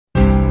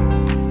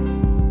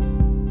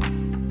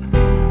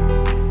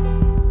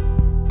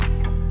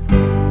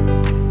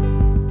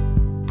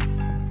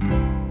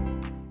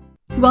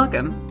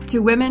Welcome to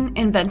Women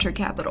in Venture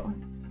Capital.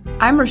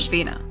 I'm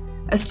Rashvina,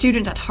 a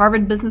student at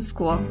Harvard Business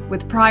School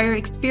with prior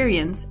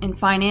experience in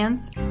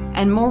finance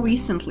and more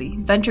recently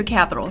venture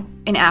capital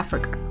in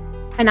Africa.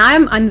 And I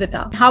am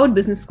Anvita, Harvard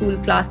Business School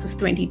class of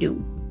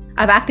 22.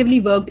 I've actively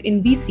worked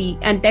in VC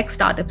and tech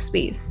startup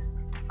space.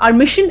 Our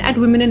mission at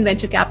Women in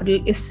Venture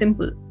Capital is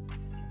simple: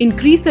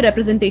 increase the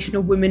representation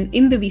of women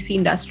in the VC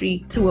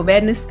industry through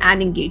awareness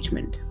and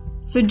engagement.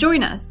 So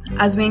join us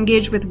as we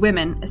engage with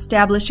women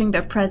establishing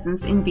their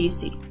presence in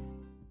VC.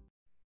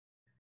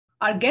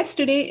 Our guest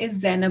today is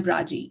Zainab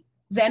Raji.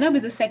 Zainab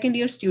is a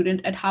second-year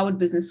student at Harvard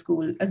Business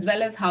School as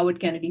well as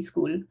Harvard Kennedy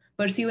School,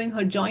 pursuing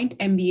her joint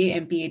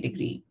MBA-MPA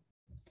degree.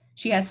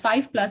 She has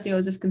 5+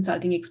 years of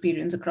consulting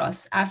experience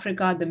across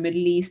Africa, the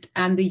Middle East,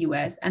 and the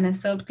US, and has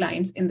served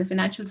clients in the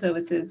financial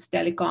services,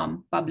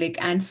 telecom,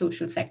 public, and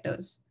social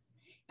sectors.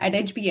 At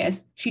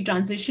HBS, she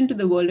transitioned to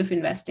the world of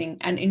investing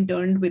and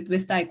interned with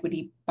Vista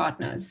Equity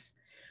Partners.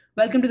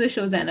 Welcome to the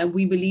show, Zainab.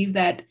 We believe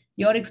that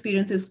your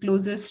experience is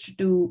closest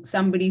to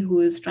somebody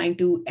who is trying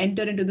to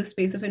enter into the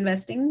space of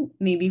investing,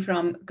 maybe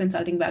from a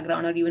consulting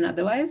background or even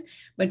otherwise.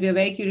 But we are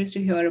very curious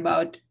to hear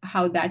about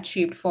how that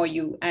shaped for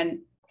you. And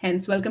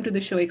hence, welcome to the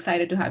show.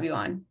 Excited to have you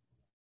on.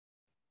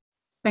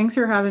 Thanks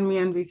for having me,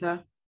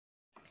 Anvita.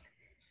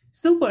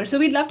 Super. So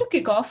we'd love to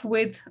kick off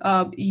with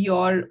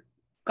your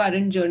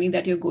current journey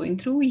that you're going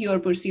through. You're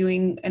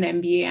pursuing an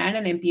MBA and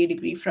an MPA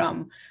degree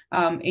from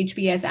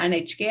HBS and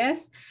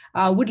HKS.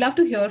 Would love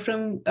to hear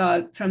from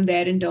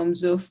there in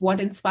terms of what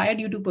inspired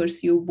you to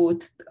pursue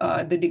both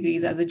the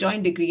degrees as a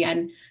joint degree,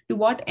 and to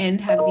what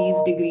end have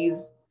these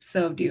degrees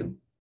served you?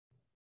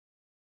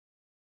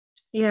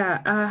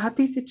 Yeah,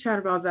 happy to chat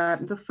about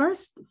that. The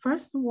first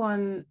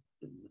one,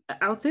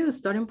 I would say the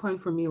starting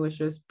point for me was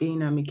just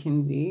being at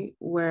McKinsey,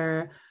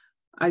 where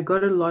I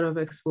got a lot of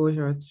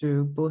exposure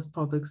to both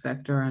public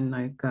sector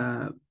and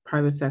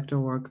private sector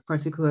work,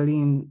 particularly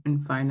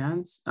in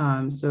finance.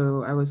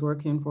 So I was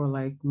working for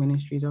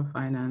ministries of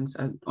finance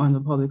on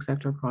the public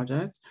sector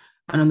project.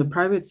 And on the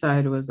private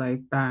side, it was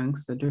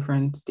banks at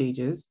different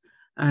stages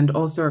and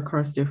also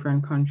across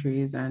different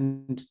countries.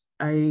 And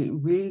I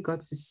really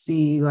got to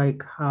see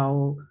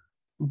how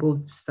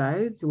both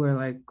sides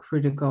were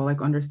critical,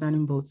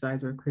 understanding both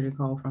sides were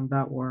critical from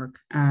that work.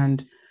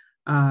 And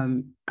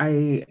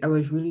I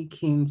was really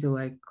keen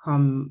to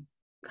come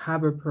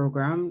have a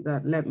program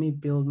that let me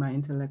build my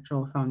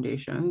intellectual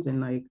foundations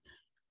in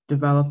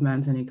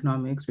development and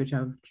economics, which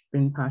I've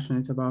been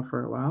passionate about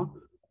for a while,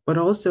 but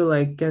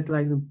also get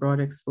the broad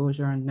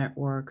exposure and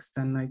networks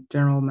and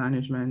general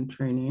management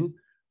training,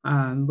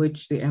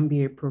 which the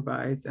MBA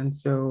provides. And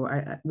so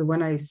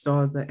when I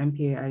saw the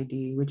MPA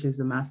ID, which is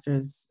the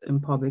Master's in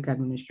Public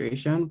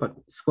Administration, but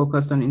it's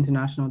focused on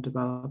international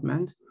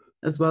development,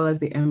 as well as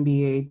the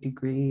MBA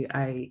degree,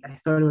 I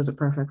thought it was a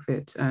perfect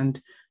fit,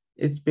 and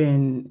it's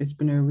been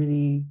a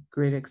really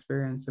great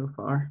experience so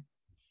far.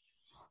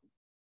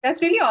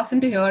 That's really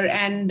awesome to hear,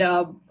 and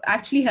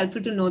actually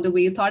helpful to know the way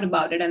you thought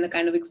about it and the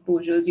kind of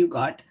exposures you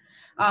got.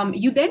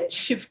 You then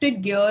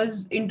shifted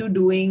gears into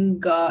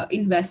doing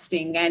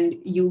investing, and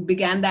you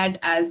began that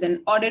as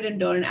an audit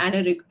intern and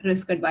a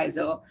risk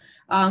advisor.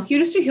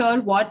 Curious to hear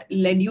what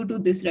led you to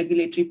this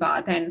regulatory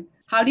path, and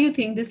how do you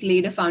think this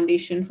laid a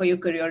foundation for your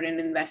career in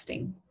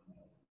investing?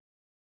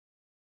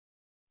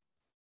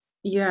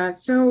 Yeah,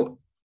 so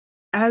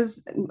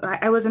as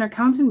I was an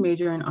accounting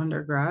major in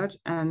undergrad,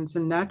 and so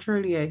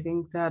naturally, I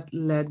think that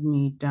led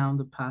me down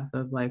the path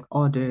of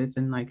audits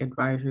and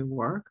advisory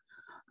work.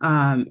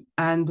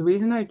 And the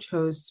reason I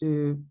chose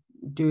to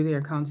do the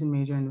accounting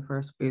major in the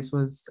first place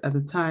was, at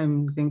the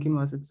time, thinking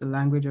was it's a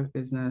language of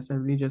business. I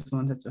really just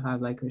wanted to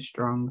have a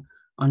strong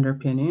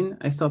underpinning.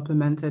 I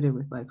supplemented it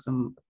with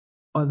some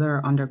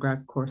other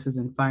undergrad courses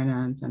in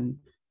finance and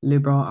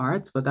liberal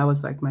arts, but that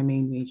was my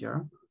main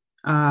major.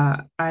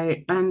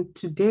 And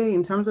today,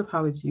 in terms of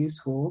how it's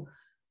useful,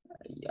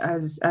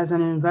 as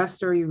an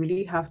investor, you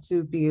really have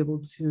to be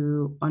able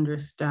to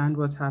understand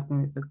what's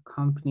happening with the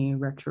company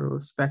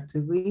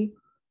retrospectively,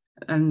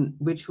 and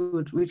which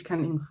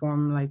can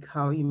inform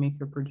how you make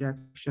your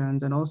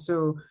projections, and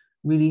also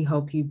really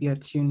help you be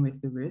attuned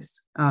with the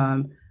risk.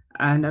 And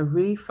I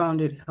really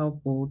found it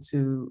helpful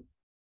to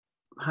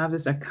have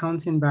this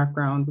accounting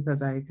background,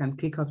 because I can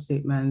pick up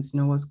statements,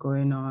 know what's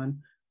going on,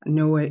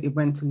 know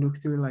when to look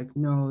through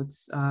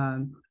notes.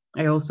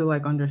 I also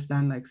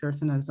understand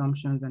certain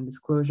assumptions and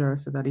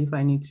disclosures, so that if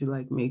I need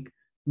to make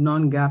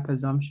non-GAAP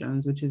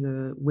assumptions, which is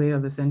a way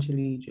of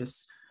essentially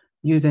just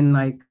using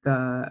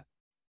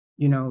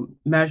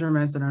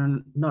measurements that are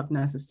not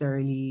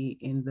necessarily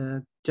in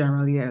the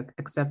generally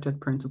accepted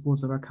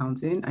principles of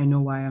accounting, I know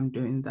why I'm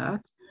doing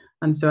that.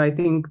 And so I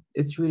think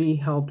it's really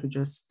helped with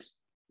just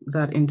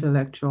that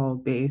intellectual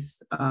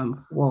base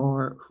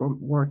for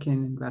working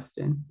and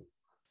investing.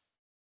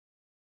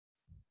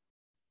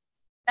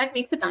 That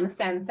makes a ton of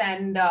sense.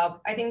 And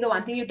I think the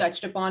one thing you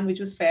touched upon,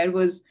 which was fair,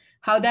 was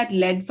how that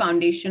led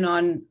foundation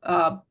on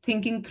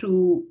thinking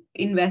through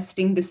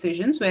investing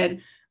decisions, where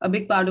a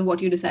big part of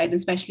what you decide,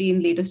 especially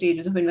in later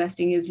stages of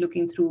investing, is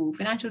looking through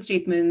financial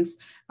statements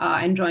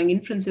and drawing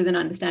inferences and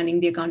understanding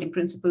the accounting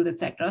principles,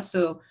 etc.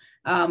 So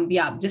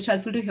yeah, just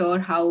helpful to hear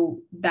how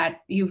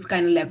that you've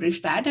kind of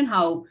leveraged that and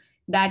how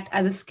that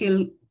as a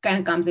skill kind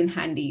of comes in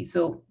handy.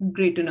 So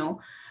great to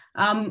know.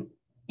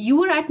 You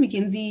were at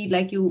McKinsey,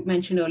 like you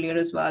mentioned earlier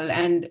as well.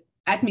 And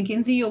at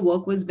McKinsey, your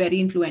work was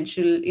very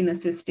influential in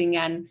assisting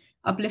and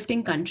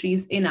uplifting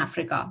countries in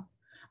Africa.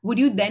 Would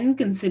you then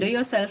consider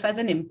yourself as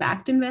an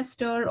impact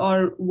investor,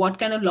 or what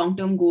kind of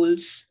long-term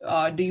goals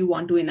do you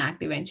want to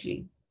enact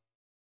eventually?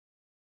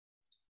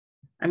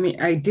 I mean,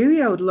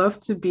 ideally, I would love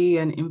to be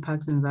an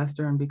impact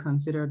investor and be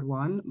considered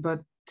one.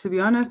 But to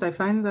be honest, I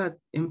find that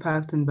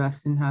impact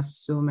investing has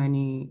so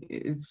many,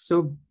 it's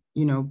so,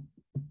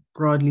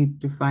 broadly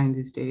defined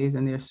these days,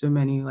 and there's so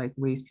many like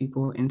ways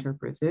people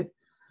interpret it.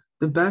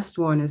 The best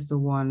one is the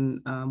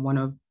one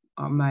of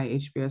my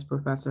HBS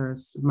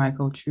professors,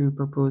 Michael Chu,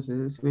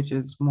 proposes, which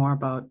is more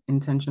about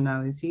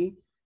intentionality.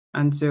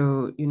 And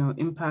so,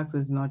 impact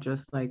is not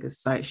just like a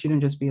side,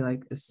 shouldn't just be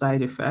like a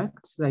side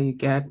effect that you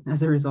get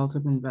as a result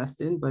of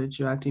investing, but it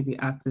should actually be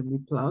actively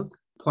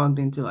plugged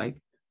into like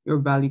your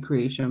value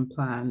creation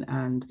plan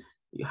and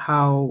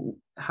how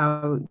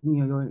your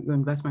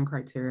investment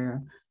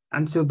criteria.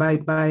 And so by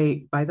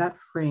that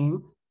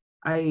frame,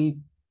 I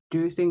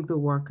do think the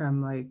work I'm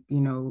like,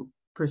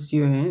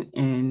 pursuing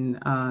in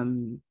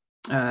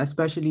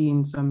especially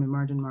in some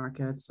emerging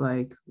markets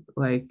like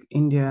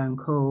India and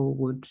co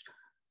would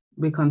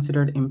be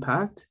considered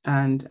impact.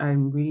 And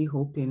I'm really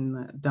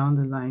hoping down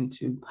the line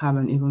to have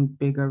an even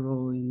bigger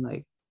role in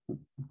like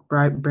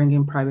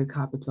bringing private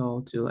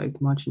capital to like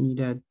much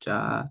needed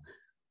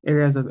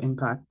areas of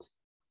impact.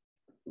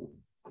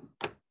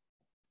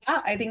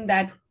 Yeah, I think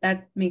that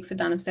makes a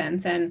ton of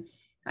sense. And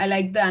I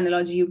like the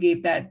analogy you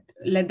gave, that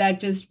let that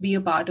just be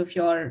a part of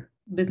your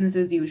business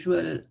as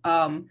usual.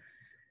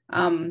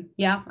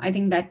 Yeah, I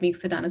think that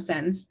makes a ton of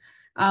sense.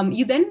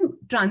 You then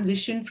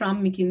transitioned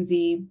from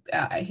McKinsey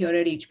here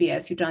at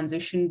HBS. You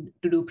transitioned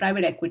to do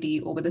private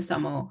equity over the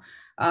summer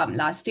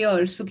last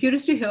year. So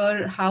curious to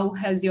hear, how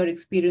has your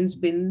experience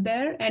been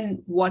there,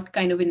 and what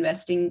kind of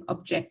investing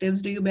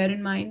objectives do you bear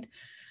in mind?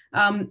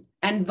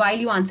 And while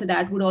you answer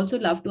that, would also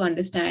love to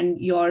understand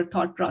your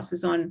thought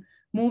process on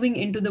moving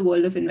into the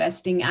world of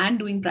investing and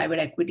doing private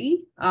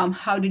equity.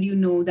 How did you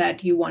know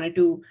that you wanted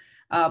to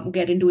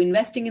get into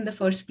investing in the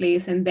first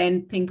place, and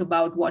then think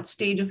about what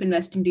stage of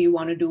investing do you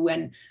want to do,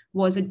 and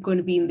was it going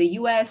to be in the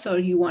US or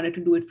you wanted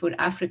to do it for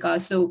Africa?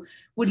 So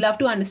would love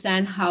to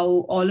understand how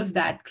all of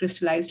that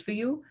crystallized for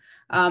you.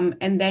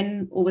 And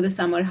then over the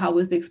summer, how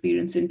was the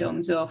experience in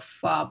terms of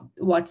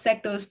what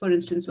sectors, for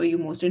instance, were you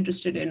most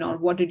interested in, or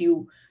what did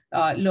you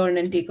learn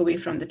and take away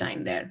from the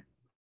time there?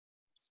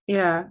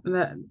 Yeah,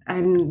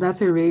 and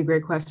that's a really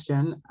great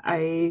question.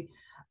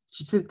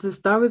 To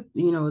start with,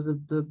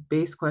 the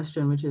base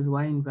question, which is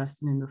why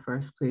investing in the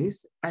first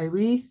place. I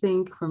really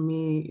think for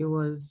me, it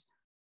was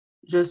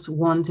just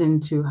wanting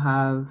to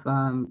have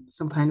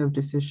some kind of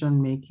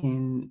decision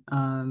making,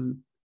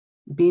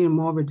 being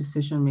more of a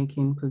decision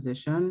making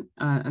position,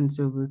 and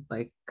so with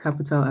like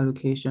capital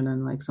allocation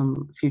and like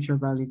some future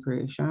value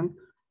creation.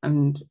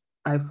 And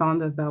I found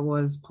that that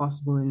was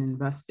possible in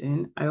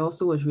investing. I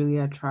also was really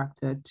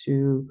attracted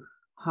to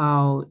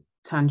how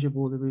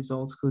tangible the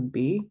results could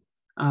be,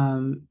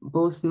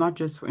 both not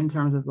just in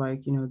terms of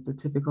like, the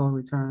typical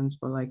returns,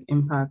 but like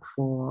impact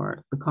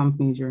for the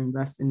companies you're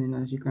investing in,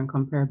 as you can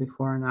compare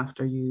before and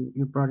after you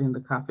brought in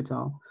the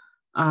capital.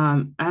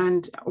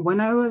 And when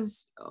I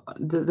was,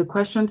 the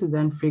question to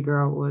then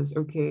figure out was,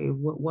 okay,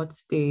 what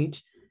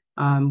stage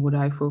would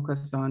I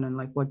focus on, and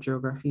like what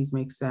geographies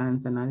make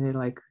sense, and are there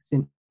like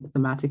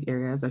thematic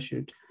areas I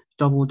should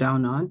double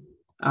down on?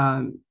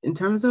 In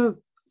terms of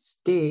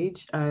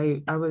stage,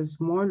 I was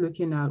more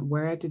looking at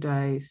where did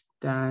I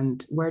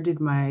stand, where did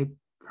my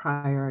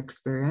prior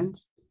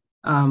experience,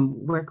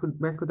 where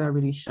could that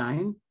really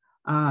shine?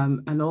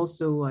 And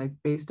also like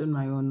based on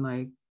my own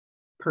like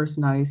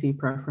personality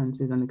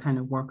preferences and the kind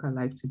of work I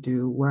like to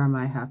do, where am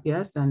I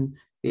happiest? And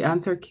the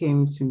answer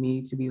came to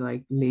me to be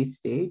like late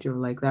stage, or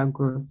like that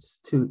growth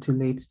to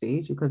late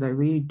stage, because I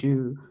really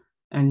do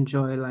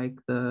enjoy like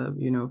the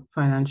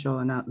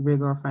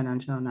rigor of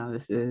financial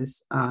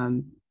analysis.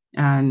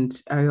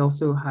 And I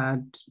also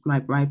had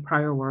my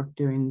prior work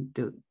doing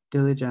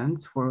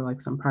diligence for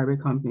like some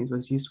private companies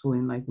was useful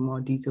in like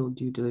more detailed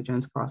due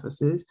diligence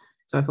processes.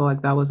 So I felt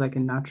like that was like a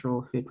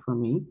natural fit for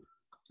me.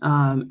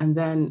 And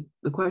then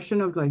the question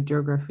of like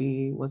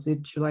geography,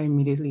 should I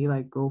immediately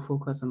like go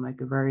focus on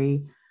like a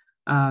very,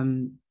 a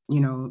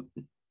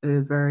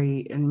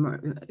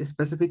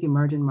specific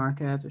emerging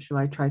markets, or should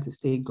I try to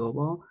stay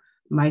global?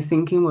 My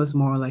thinking was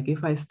more like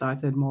if I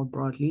started more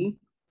broadly,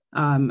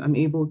 I'm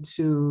able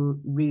to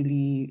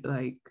really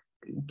like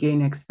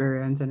gain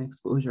experience and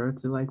exposure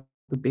to like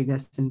the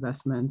biggest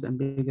investments and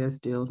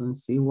biggest deals and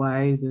see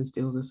why those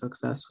deals are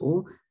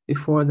successful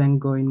before then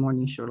going more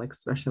niche or like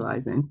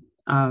specializing.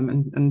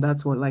 And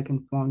that's what like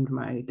informed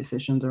my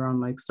decisions around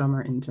like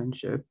summer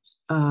internships.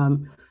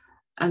 And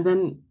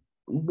then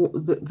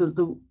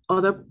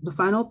the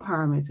final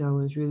parameter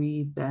was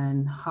really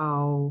then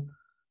how,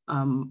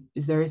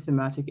 is there a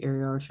thematic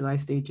area or should I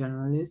stay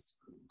generalist?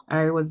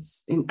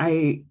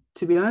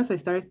 To be honest,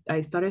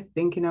 I started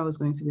thinking I was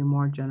going to be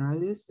more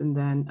generalist, and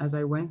then as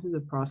I went through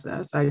the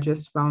process, I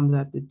just found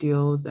that the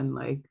deals and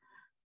like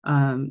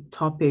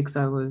topics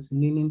I was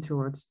leaning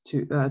towards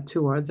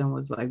and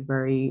was like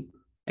very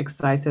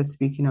excited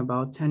speaking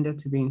about tended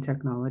to be in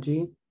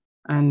technology.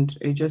 And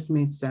it just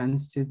made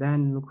sense to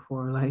then look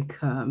for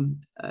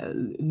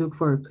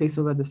a place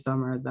over the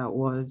summer that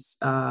was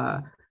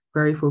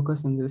very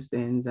focused on those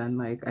things, and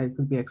like I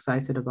could be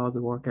excited about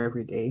the work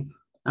every day.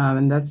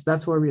 And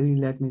that's what really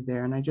led me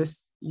there. And I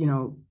just,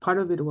 part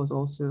of it was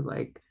also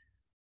like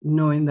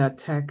knowing that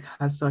tech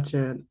has such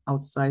an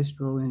outsized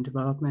role in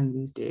development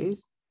these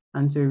days,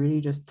 and to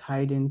really just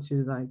tied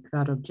into like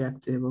that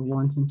objective of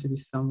wanting to be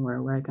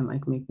somewhere where I can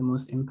like make the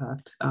most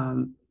impact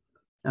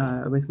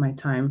with my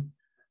time.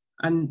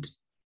 And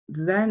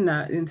then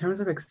in terms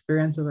of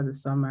experience over the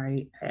summer,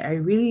 I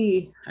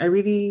really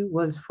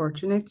was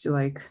fortunate to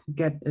like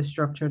get a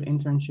structured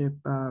internship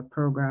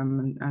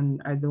program,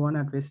 and the one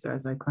at Vista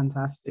is like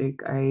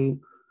fantastic. I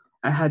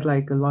had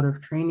like a lot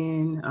of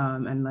training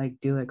and like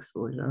deal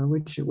exposure,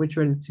 which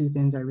were the two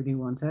things I really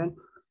wanted.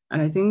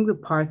 And I think the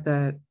part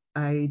that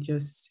I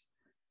just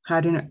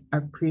hadn't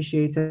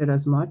appreciated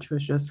as much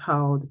was just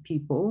how the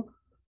people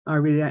are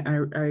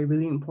a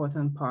really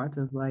important part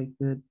of like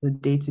the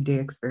day-to-day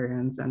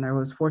experience. And I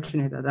was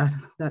fortunate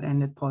that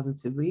ended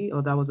positively,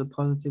 or that was a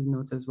positive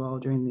note as well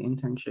during the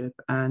internship.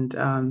 And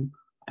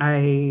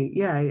I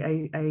yeah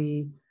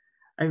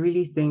I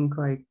really think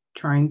like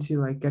trying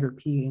to like get a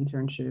PE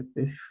internship,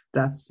 if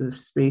that's the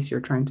space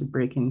you're trying to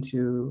break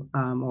into,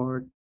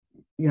 or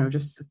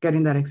just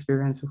getting that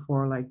experience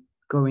before like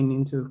going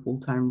into a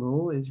full-time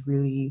role is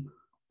really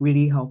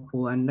really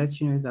helpful, and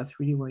lets you know if that's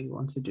really what you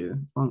want to do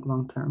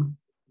long term.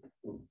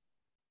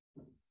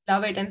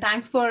 Love it. And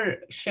thanks for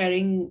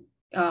sharing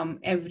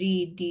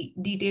every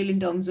detail in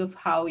terms of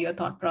how your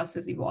thought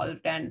process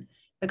evolved and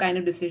the kind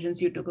of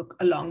decisions you took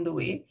along the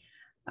way.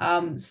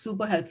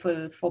 Super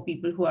helpful for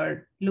people who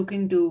are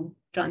looking to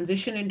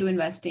transition into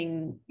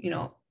investing,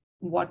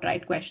 what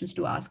right questions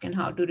to ask and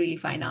how to really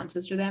find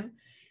answers to them.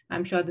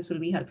 I'm sure this will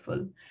be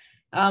helpful.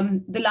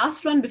 The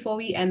last one before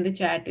we end the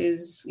chat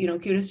is,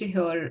 curious to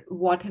hear,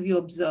 what have you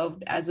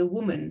observed as a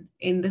woman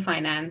in the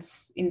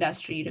finance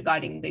industry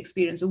regarding the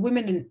experience of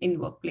women in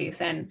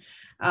workplace? And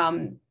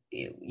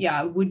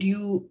would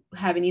you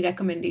have any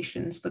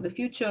recommendations for the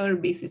future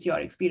basis your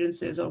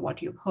experiences or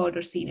what you've heard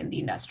or seen in the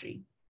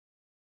industry?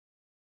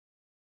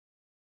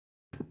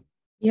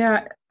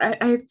 Yeah,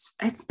 I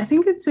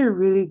think it's a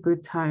really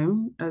good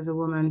time as a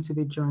woman to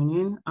be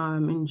joining.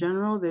 In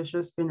general, there's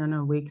just been an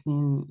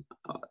awakening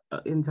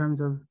in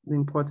terms of the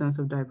importance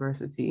of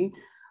diversity.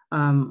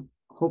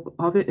 Hope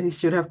it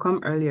should have come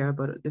earlier,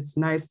 but it's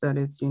nice that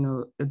it's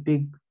a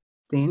big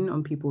thing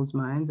on people's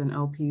minds, and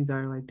LPs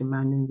are like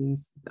demanding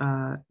these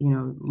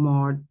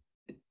more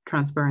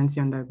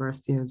transparency and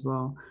diversity as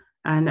well.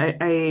 And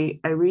I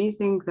really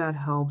think that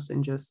helps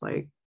in just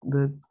like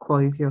the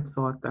quality of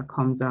thought that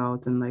comes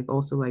out, and like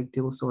also like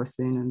deal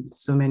sourcing and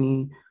so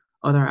many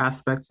other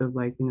aspects of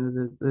like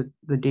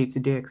the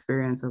day-to-day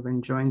experience of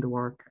enjoying the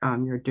work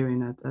you're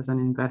doing as an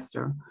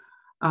investor.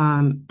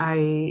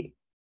 I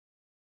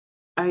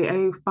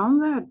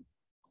found that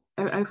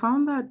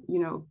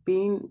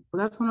being,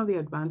 that's one of the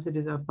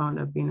advantages I found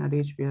of being at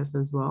HBS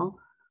as well,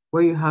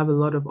 where you have a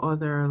lot of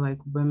other like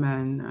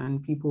women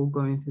and people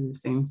going through the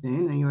same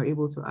thing, and you're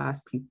able to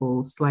ask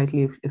people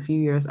slightly a few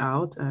years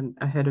out and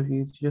ahead of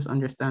you to just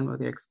understand what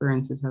their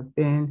experiences have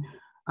been.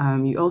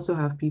 You also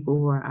have people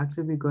who are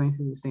actively going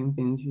through the same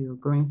things you're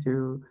going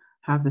through,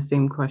 have the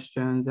same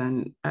questions,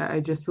 and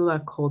I just feel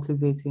like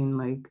cultivating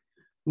like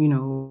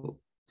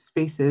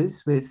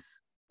spaces with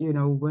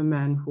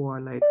women who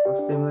are like of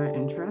similar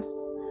interests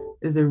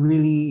is a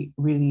really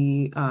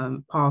really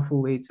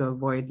powerful way to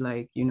avoid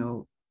like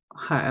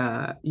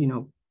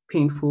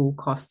painful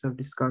cost of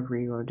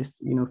discovery, or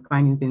just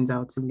finding things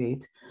out too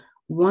late.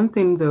 One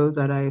thing though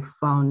that I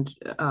found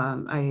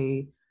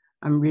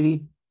I'm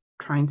really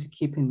trying to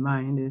keep in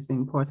mind is the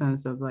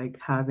importance of like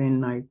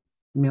having like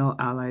male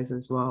allies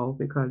as well,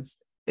 because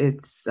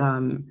it's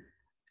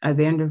at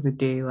the end of the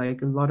day,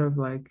 like a lot of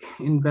like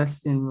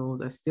investing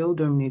roles are still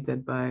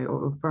dominated by,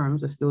 or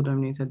firms are still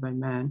dominated by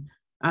men.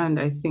 And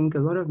I think a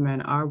lot of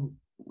men are,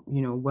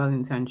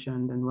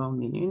 well-intentioned and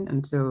well-meaning.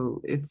 And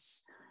so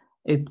it's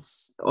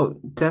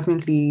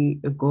definitely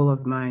a goal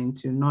of mine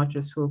to not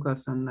just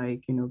focus on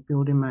like,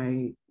 building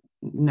my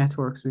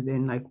networks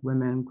within like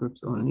women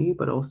groups only,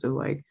 but also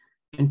like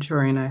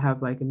ensuring I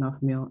have like enough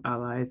male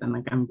allies, and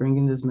like I'm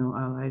bringing those male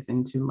allies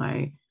into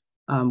my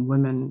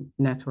women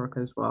network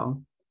as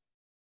well.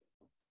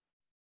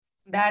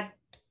 That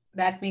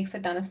makes a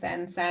ton of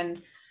sense.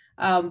 And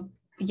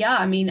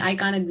I mean, I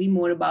can't agree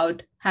more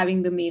about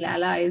having the male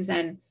allies,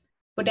 and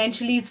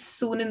potentially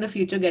soon in the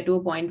future get to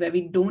a point where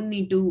we don't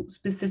need to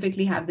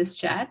specifically have this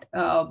chat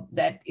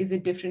that is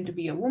it different to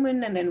be a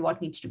woman, and then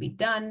what needs to be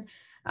done.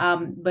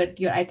 But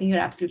I think you're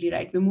absolutely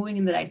right. We're moving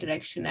in the right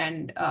direction,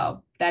 and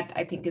that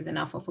I think is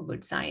enough of a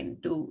good sign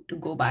to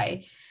go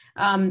by.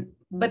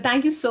 But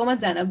thank you so much,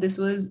 Zainab. This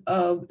was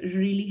a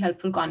really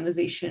helpful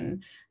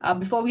conversation.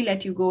 Before we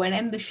let you go and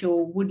end the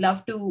show, would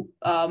love to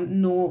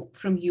know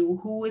from you,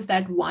 who is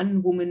that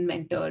one woman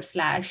mentor /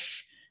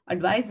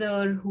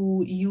 advisor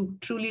who you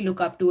truly look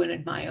up to and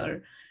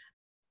admire?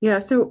 Yeah,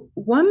 so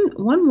one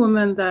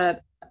woman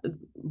that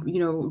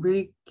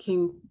really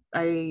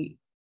I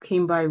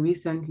came by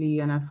recently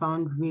and I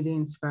found really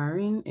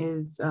inspiring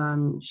is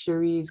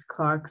Cherise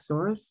Clark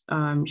Source.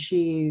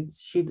 She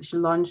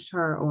launched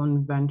her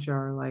own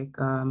venture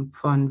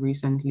fund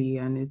recently,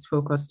 and it's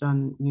focused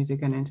on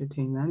music and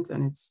entertainment,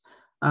 and it's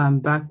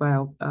backed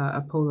by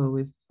Apollo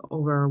with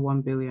over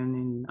 1 billion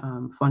in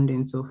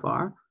funding so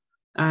far.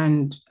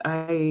 And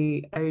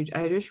I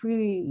just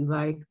really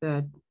like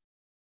that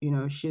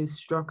she's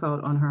struck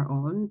out on her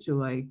own to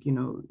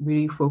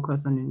really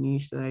focus on a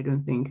niche that I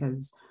don't think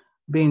has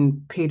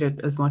been paid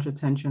as much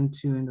attention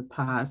to in the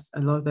past. I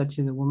love that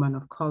she's a woman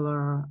of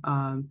color,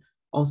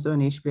 also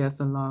an HBS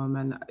alum,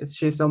 and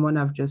she's someone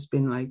I've just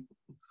been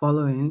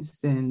following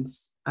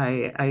since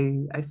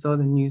I saw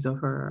the news of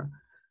her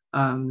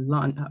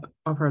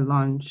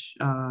launch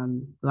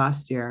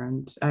last year.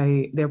 And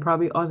there are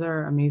probably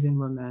other amazing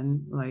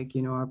women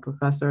our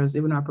professors,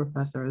 even our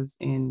professors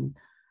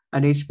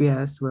at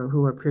HBS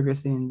who were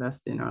previously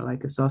investing are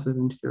like a source of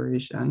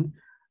inspiration.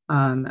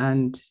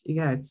 And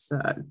yeah, it's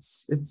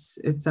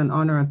an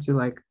honor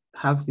to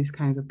have these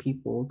kinds of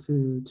people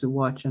to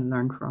watch and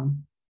learn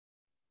from.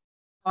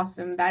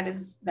 Awesome. That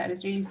is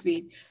really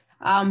sweet.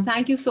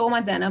 Thank you so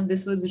much, Zainab.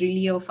 This was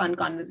really a fun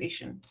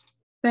conversation.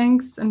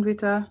 Thanks,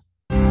 Anvita.